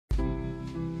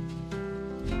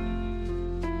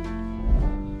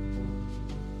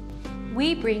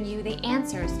we bring you the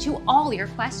answers to all your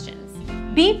questions.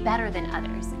 Be better than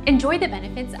others. Enjoy the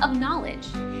benefits of knowledge.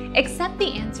 Accept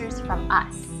the answers from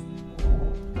us.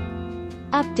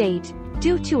 Update.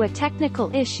 Due to a technical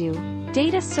issue,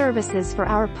 data services for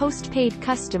our postpaid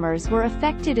customers were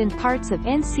affected in parts of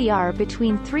NCR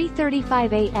between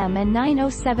 3:35 a.m. and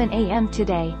 9:07 a.m.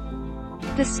 today.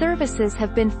 The services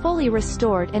have been fully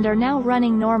restored and are now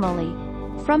running normally.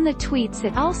 From the tweets,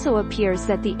 it also appears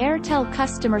that the Airtel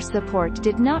customer support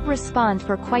did not respond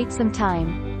for quite some time.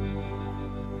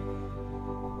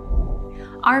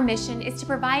 Our mission is to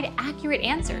provide accurate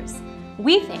answers.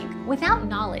 We think without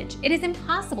knowledge, it is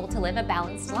impossible to live a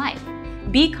balanced life.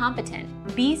 Be competent,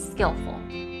 be skillful.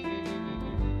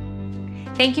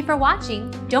 Thank you for watching.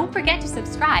 Don't forget to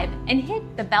subscribe and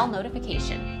hit the bell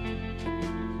notification.